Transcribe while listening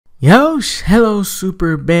Hello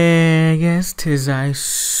SuperBaka, yes, 'tis I,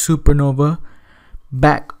 Supernova,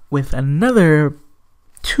 back with another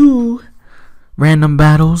 2 random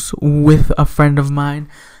battles with a friend of mine,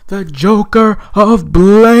 the Joker of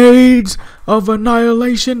Blades of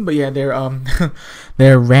Annihilation. But yeah, they're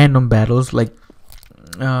they're random battles, like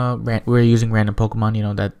we're using random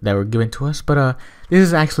Pokemon, that were given to us. But this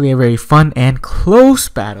is actually a very fun and close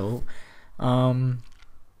battle.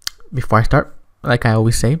 Before I start, like I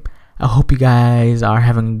always say, I hope you guys are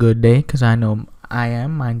having a good day, because I know I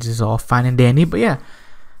am. Mine's just all fine and dandy. But yeah,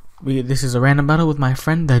 this is a random battle with my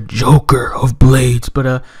friend, the Joker of Blades.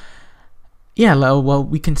 But yeah, well,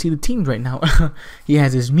 we can see the teams right now. He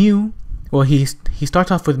has his Mew. Well, he starts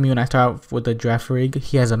off with Mew, and I start off with a Girafarig.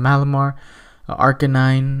 He has a Malamar, a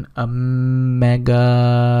Arcanine, a Mega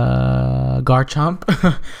Garchomp,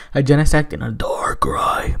 a Genesect, and a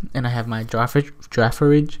Darkrai. And I have my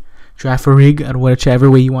Girafarig, or whichever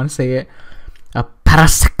way you want to say it, a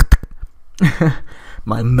Parasect,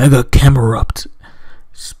 my Mega Camerupt,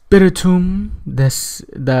 Spiritomb, the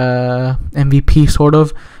MVP sort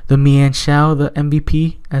of, the Mienshao, the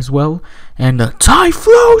MVP as well, and the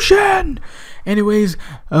Typhlosion. Anyways,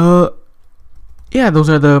 yeah, those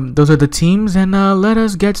are the teams, and let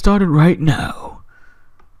us get started right now.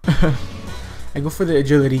 I go for the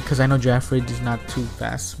agility because I know Girafarig is not too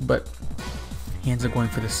fast, but he ends up going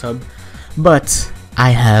for the sub. But I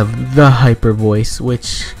have the hyper voice,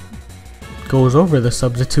 which goes over the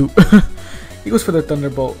substitute. He goes for the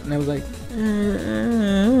thunderbolt, and I was like,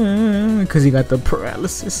 because he got the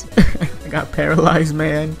paralysis. I got paralyzed,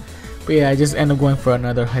 man. But yeah, I just end up going for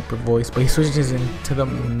another hyper voice, but he switches into the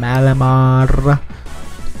Malamar,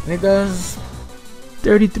 and it does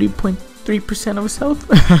 33.3% of his health.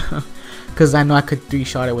 Because I know I could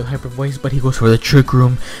 3-shot it with hyper voice, but he goes for the trick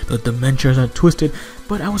room. The Dementias are twisted,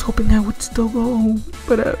 but I was hoping I would still go home.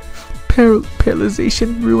 But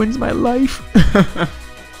paralyzation ruins my life.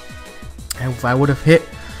 And if I would have hit,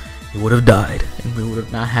 he would have died, and we would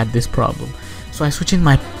have not had this problem. So I switch in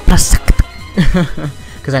my Parasect,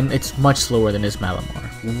 because it's much slower than his Malamar,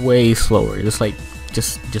 way slower. Just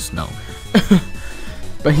no.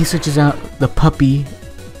 But he switches out the puppy,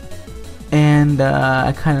 and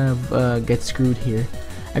I kind of get screwed here.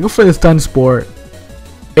 I go for the Stun Spore,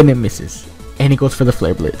 and it misses, and he goes for the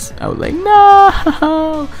Flare Blitz. I was like,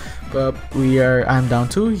 no. But I'm down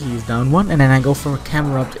 2, he's down 1, and then I go for a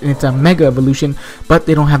Camerupt, and it's a Mega Evolution, but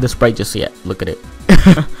they don't have the sprite just yet. Look at it.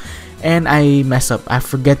 And I mess up. I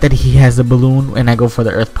forget that he has a balloon, and I go for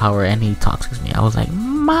the Earth Power, and he toxics me. I was like,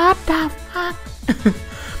 motherfuck.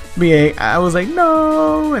 But yeah, I was like,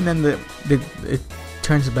 no. And then it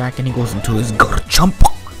turns back, and he goes into his Garchomp.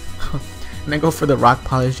 And I go for the Rock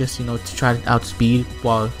Polish, just to try to outspeed.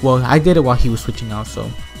 Well, I did it while he was switching out, so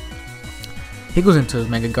he goes into his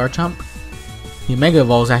Mega Garchomp. He Mega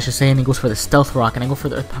Evolves, I should say, and he goes for the Stealth Rock, and I go for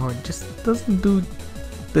the Earth Power. It just doesn't do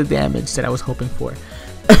the damage that I was hoping for.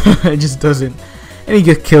 It just doesn't, and he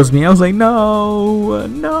just kills me. I was like, no,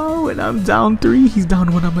 and I'm down 3, he's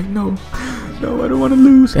down 1. I'm like, no, I don't want to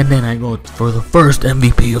lose. And then I go for the first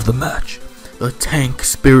MVP of the match, the Tank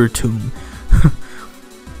Spiritomb.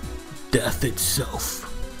 Death itself,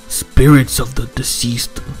 spirits of the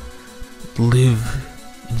deceased live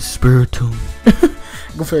in Spiritomb.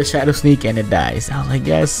 Go for the Shadow Sneak, and it dies. I was like,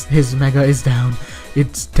 yes, his Mega is down.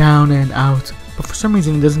 It's down and out, but for some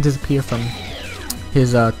reason it doesn't disappear from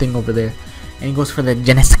his thing over there, and he goes for the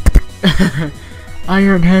Genesect.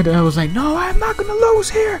 Iron Head. I was like, no, I'm not gonna lose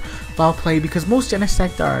here. Foul play, because most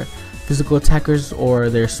Genesect are physical attackers, or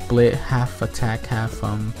they're split, half attack, half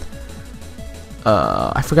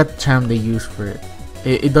I forgot the term they use for it.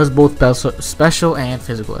 It does both special and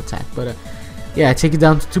physical attack. But yeah, I take it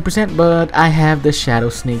down to 2%, but I have the Shadow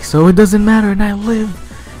Sneak, so it doesn't matter, and I live.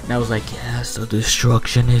 And I was like, yes, the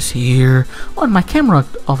destruction is here. Oh, and my camera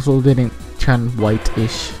also didn't turn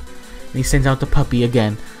white-ish, and he sends out the puppy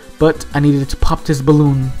again, but I needed to pop this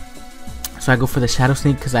balloon, so I go for the Shadow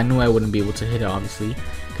Sneak, because I knew I wouldn't be able to hit it, obviously,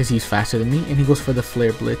 because he's faster than me. And he goes for the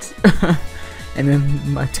Flare Blitz. And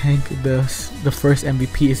then my tank, the first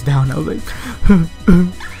MVP, is down. I was like,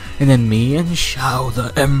 and then Mienshao,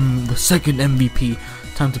 the second MVP,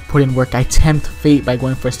 time to put in work. I tempt fate by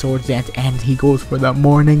going for Swords Dance, and he goes for the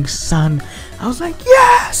Morning Sun. I was like,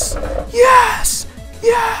 yes.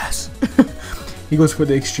 He goes for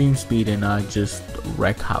the Extreme Speed, and just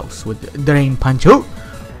wreck house with the Drain Punch.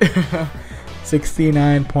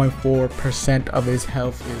 69.4% of his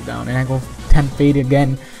health is down, and I go tempt fate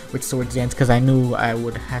again with Swords Dance, because I knew I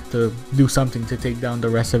would have to do something to take down the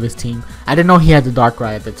rest of his team. I didn't know he had the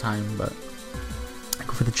Darkrai at the time, but I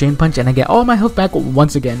go for the Chain Punch, and I get all my health back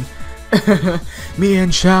once again. Me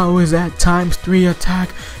and Shao is at ×3 attack.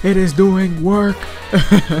 It is doing work.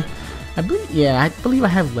 I believe I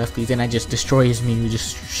have lefties, and I just destroy his Mew.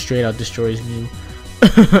 Just straight out destroys Mew.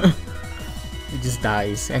 He just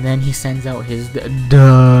dies, and then he sends out his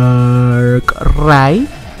Dark Rai.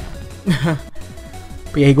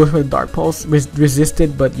 But yeah, he goes for the Dark Pulse,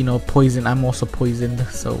 resisted, but you know, poison. I'm also poisoned,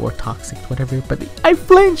 so, or toxic, whatever. But I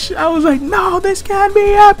flinched. I was like, no, this can't be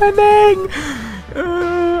happening.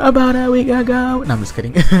 About a week ago. No, I'm just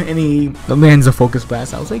kidding. And he lands a Focus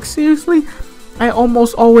Blast. I was like, seriously? I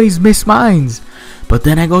almost always miss mines. But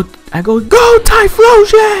then I go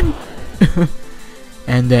Typhlosion!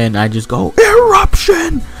 And then I just go,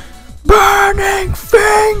 Eruption! Burning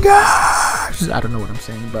Fingers! I don't know what I'm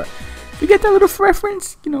saying, but if you get that little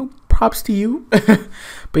reference, you know, props to you.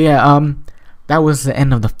 But yeah, that was the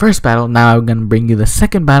end of the first battle. Now I'm gonna bring you the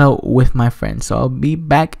second battle with my friend. So I'll be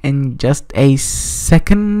back in just a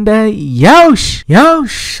second. Yosh!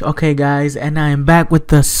 Okay, guys, and I am back with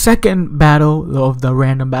the second battle of the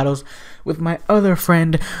random battles with my other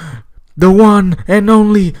friend, the one and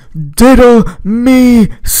only Diddle Me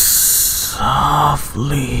Softly.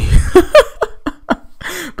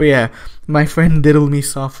 But yeah, my friend Diddle Me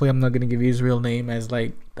Softly. I'm not gonna give you his real name, as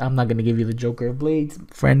like I'm not gonna give you the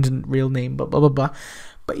JokerOfBlades friend's real name, blah blah blah blah.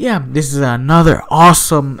 But yeah, this is another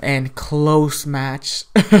awesome and close match.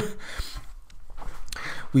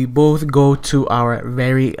 We both go to our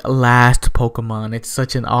very last Pokemon. It's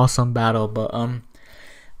such an awesome battle. But on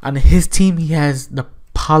his team, he has the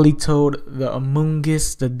Politoed, the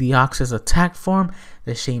Amoonguss, the Deoxys attack form,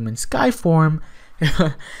 the Shaman Sky form,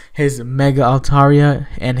 his Mega Altaria,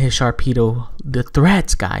 and his Sharpedo. The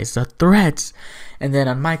threats, guys, the threats. And then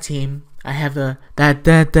on my team, I have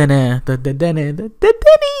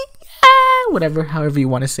whatever, however you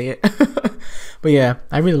want to say it. But yeah,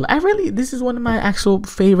 I really, this is one of my actual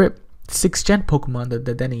favorite 6th gen Pokemon, the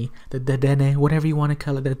Dedenne, whatever you want to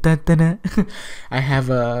call it, the Dedenne. I have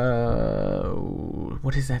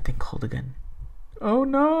what is that thing called again? Oh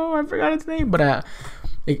no, I forgot its name. But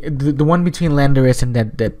the one between Landorus and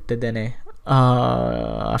Dedenne,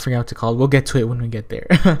 I forgot what it's called. We'll get to it when we get there.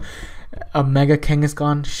 A Mega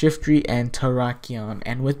Kangaskhan, Shiftry, and Terrakion.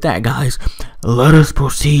 And with that, guys, let us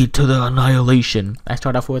proceed to the annihilation. I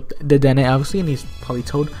start off with Dedenne, obviously, and he's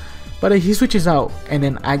Politoed. But he switches out, and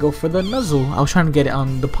then I go for the Nuzzle. I was trying to get it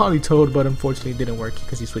on the Politoed, but unfortunately it didn't work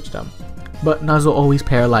because he switched out. But Nuzzle always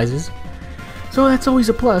paralyzes, so that's always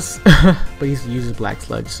a plus. But he uses Black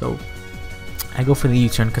Sludge, so I go for the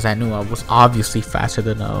U-turn because I knew I was obviously faster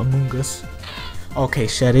than Amoonguss. Okay,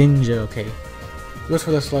 Shedinja, okay. Goes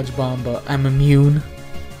for the Sludge Bomb, but I'm immune.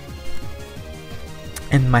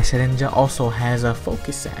 And my Shedinja also has a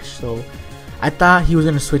Focus Sash, so I thought he was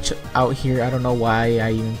going to switch out here. I don't know why,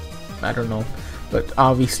 I don't know, but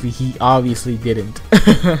obviously he didn't.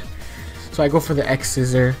 So I go for the X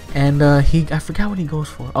Scissor, and I forgot what he goes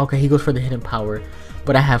for. Okay, he goes for the Hidden Power,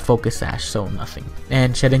 but I have Focus Sash, so nothing.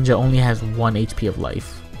 And Shedinja only has 1 HP of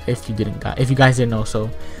life, if you guys didn't know. So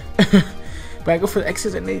but I go for the X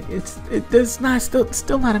Scissor, and it's not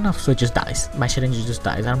still not enough, so it just dies. My Shedinja just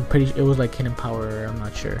dies. I'm pretty sure it was like Hidden Power, I'm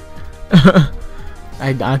not sure.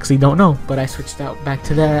 I actually don't know, but I switched out back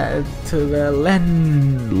to the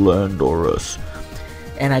Landorus,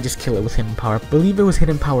 and I just kill it with Hidden Power. I believe it was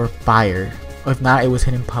Hidden Power Fire, or if not, it was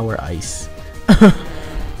Hidden Power Ice. But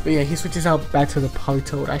yeah, he switches out back to the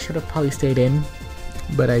Politoed. I should have probably stayed in,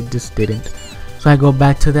 but I just didn't. So I go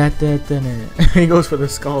back to that. He goes for the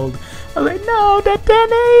Scald. I was like, no,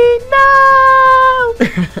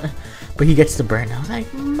 no. But he gets the burn. I was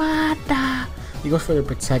like, Mata. He goes for the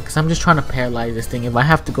Protect, because I'm just trying to paralyze this thing. If I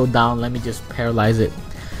have to go down, let me just paralyze it.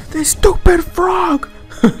 This stupid frog!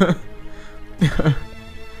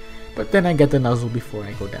 But then I get the Nuzzle before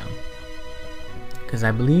I go down. Because I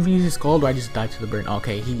believe he uses Scald, or I just died to the burn.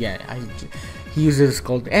 Okay, he uses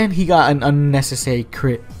Scald, and he got an unnecessary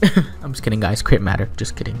crit. I'm just kidding, guys. Crit matter.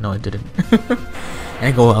 Just kidding. No, it didn't. And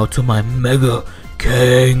I go out to my Mega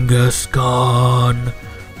Kangaskhan.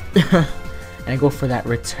 And I go for that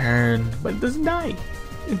return, but it doesn't die.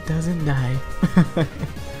 It doesn't die.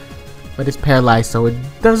 But it's paralyzed, so it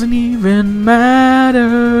doesn't even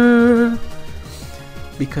matter.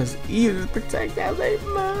 Because he uses Protect. I was like,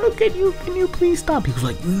 no, can you please stop? He was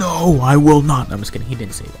like, no, I will not. I'm just kidding. He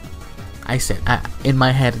didn't say that. I said, in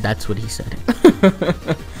my head, that's what he said.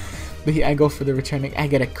 But I go for the returning. I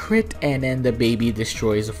get a crit, and then the baby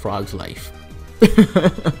destroys a frog's life.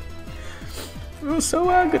 So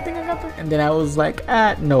good thing I got that. And then I was like,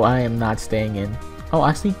 no, I am not staying in. Oh,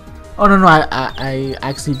 actually, oh no, I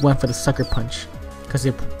actually went for the Sucker Punch because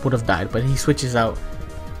it would have died. But he switches out,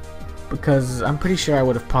 because I'm pretty sure I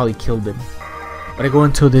would have probably killed him. But I go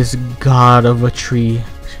into this god of a tree.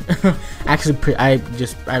 Actually, I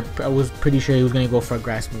was pretty sure he was gonna go for a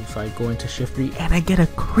grass move, so I go into shift 3 and I get a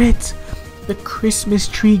crit. The Christmas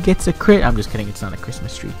tree gets a crit. I'm just kidding, it's not a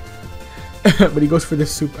Christmas tree. But he goes for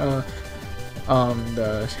this the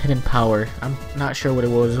hidden power. I'm not sure what it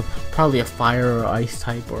was. Probably a fire or ice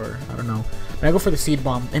type, or I don't know. But I go for the seed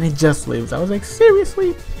bomb and it just lives. I was like,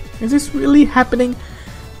 seriously, is this really happening?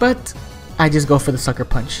 But I just go for the sucker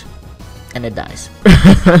punch and it dies.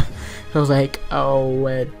 So I was like,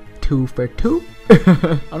 oh, 2 for 2.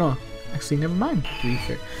 Oh no, actually never mind, 3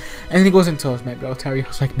 for. And then he goes into his Mega Terry. I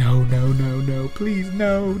was like, no, please,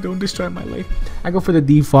 no, don't destroy my life. I go for the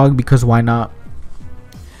defog because why not?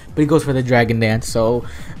 But he goes for the Dragon Dance. So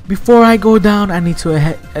before I go down, I need to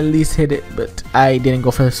at least hit it. But I didn't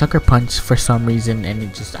go for the sucker punch for some reason, and I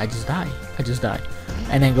just die.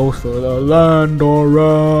 And then goes for the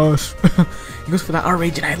Landorus. He goes for the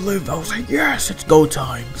outrage, and I live. I was like, yes, it's go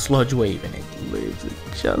time. Sludge wave, and it lives. It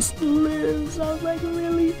just lives. I was like,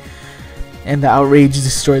 really? And the outrage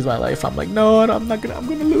destroys my life. I'm like, no, I'm gonna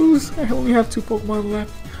lose. I only have 2 Pokemon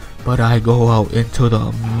left. But I go out into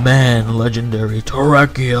the legendary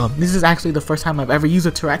Terrakion. This is actually the first time I've ever used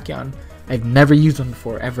a Terrakion. I've never used one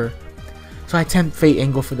before, ever. So I tempt fate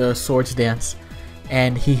and go for the Swords Dance,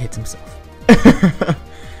 and he hits himself.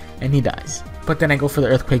 And he dies. But then I go for the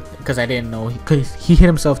Earthquake because I didn't know he hit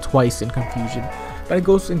himself twice in confusion. But it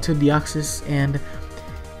goes into Deoxys, and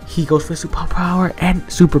he goes for superpower, and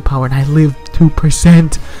I live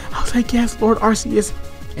 2%. I was like, yes, Lord Arceus.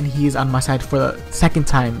 And he is on my side for the second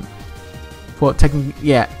time. Well, technically,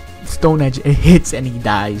 yeah, Stone Edge, it hits and he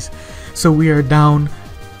dies. So we are down.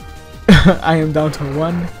 I am down to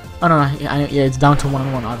 1. Oh no, yeah, it's down to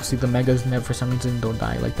 1-1. Obviously, the Megas never, for some reason, don't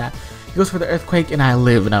die like that. He goes for the Earthquake, and I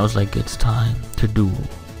live. And I was like, it's time to duel.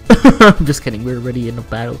 I'm just kidding. We're already in a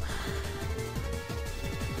battle.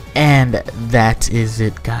 And that is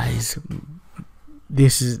it, guys.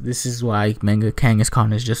 This is why Manga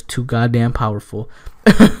Kangaskhan is just too goddamn powerful.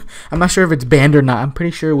 I'm not sure if it's banned or not. I'm pretty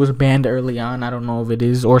sure it was banned early on. I don't know if it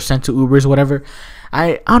is, or sent to Ubers, whatever.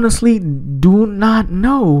 I honestly do not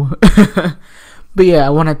know. But yeah, I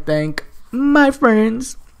want to thank my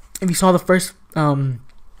friends. If you saw the first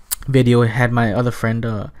video, it had my other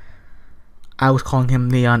friend. I was calling him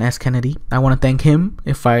Leon S. Kennedy. I want to thank him.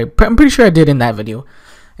 I'm pretty sure I did in that video.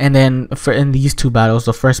 And then in these 2 battles,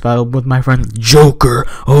 the first battle with my friend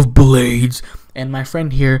JokerOfBlades, and my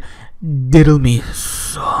friend here, Diddle Me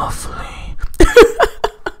Softly.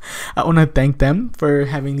 I want to thank them for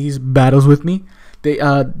having these battles with me.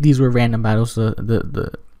 These were random battles.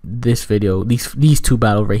 This video, these 2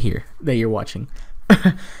 battles right here that you're watching,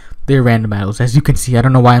 they're random battles. As you can see, I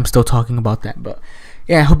don't know why I'm still talking about that, but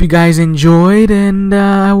yeah, I hope you guys enjoyed, and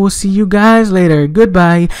I will see you guys later.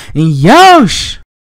 Goodbye. Yosh!